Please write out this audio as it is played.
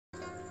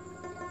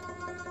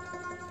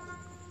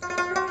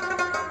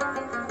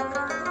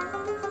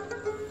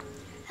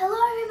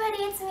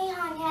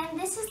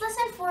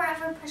and 4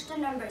 of our Pashto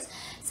numbers.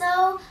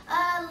 So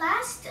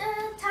last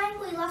time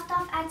we left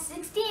off at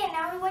 60 and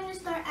now we're going to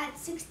start at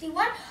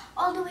 61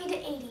 all the way to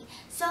 80.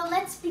 So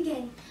let's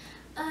begin.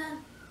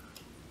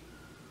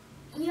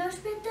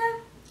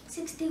 Yoshpeta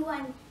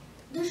 61,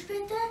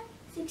 Dushpeta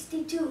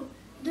 62,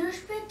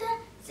 Drushpeta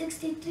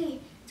 63,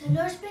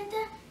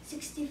 Taloshpeta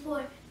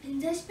 64,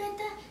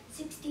 Pinzashpeta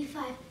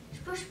 65,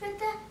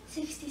 Shpushpeta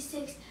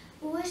 66,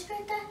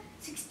 Uwashpeta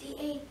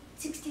 68,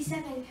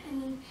 67,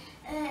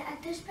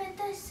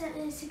 Atashpeta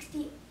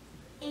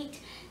 68,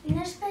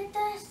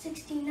 Nashpeta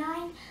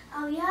 69,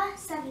 Avya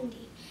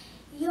 70,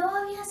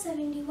 Yoavya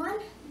 71,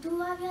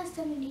 Duavya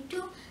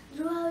 72,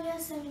 Druavya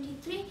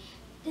 73,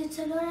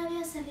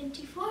 Taloravya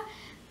 74,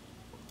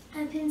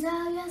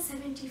 Pinzavya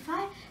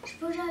 75,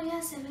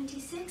 Shpuravya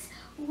 76,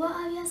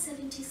 Uvaavya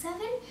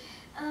 77,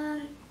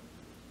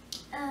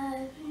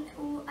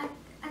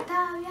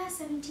 Atavya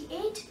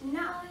 78,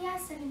 Naavya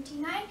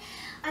 79,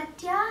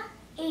 Atya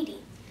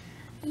 80.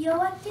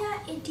 Yoatya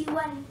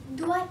 81,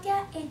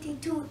 Duatya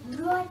 82,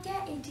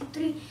 Druatya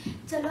 83,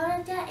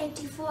 Taloratya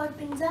 84,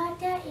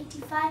 Pinzatya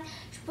 85,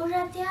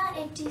 Shpuratya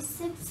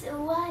 86,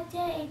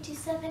 Uatya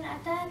 87,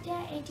 Atatya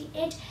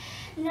 88,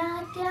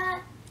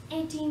 Naatya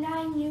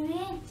 89,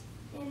 Nive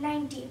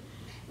 90.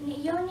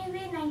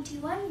 Yonive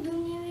 91,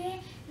 Dunive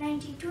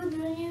 92,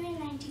 Drunive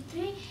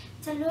 93,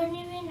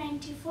 Talornive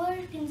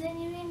 94,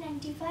 Pinzanive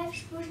 95,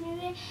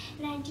 Shpurnive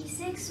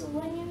 96,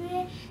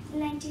 Uwanive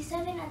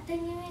 97,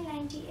 Atanive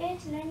 98,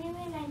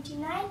 Nanive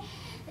 99,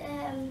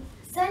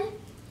 Sal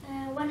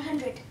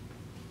 100.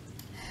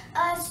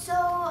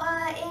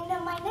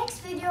 In my next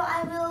video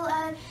I will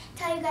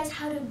tell you guys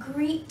how to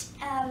greet.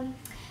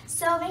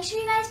 So make sure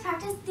you guys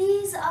practice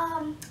these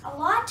a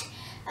lot.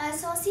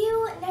 So I'll see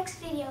you next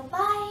video.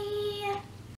 Bye!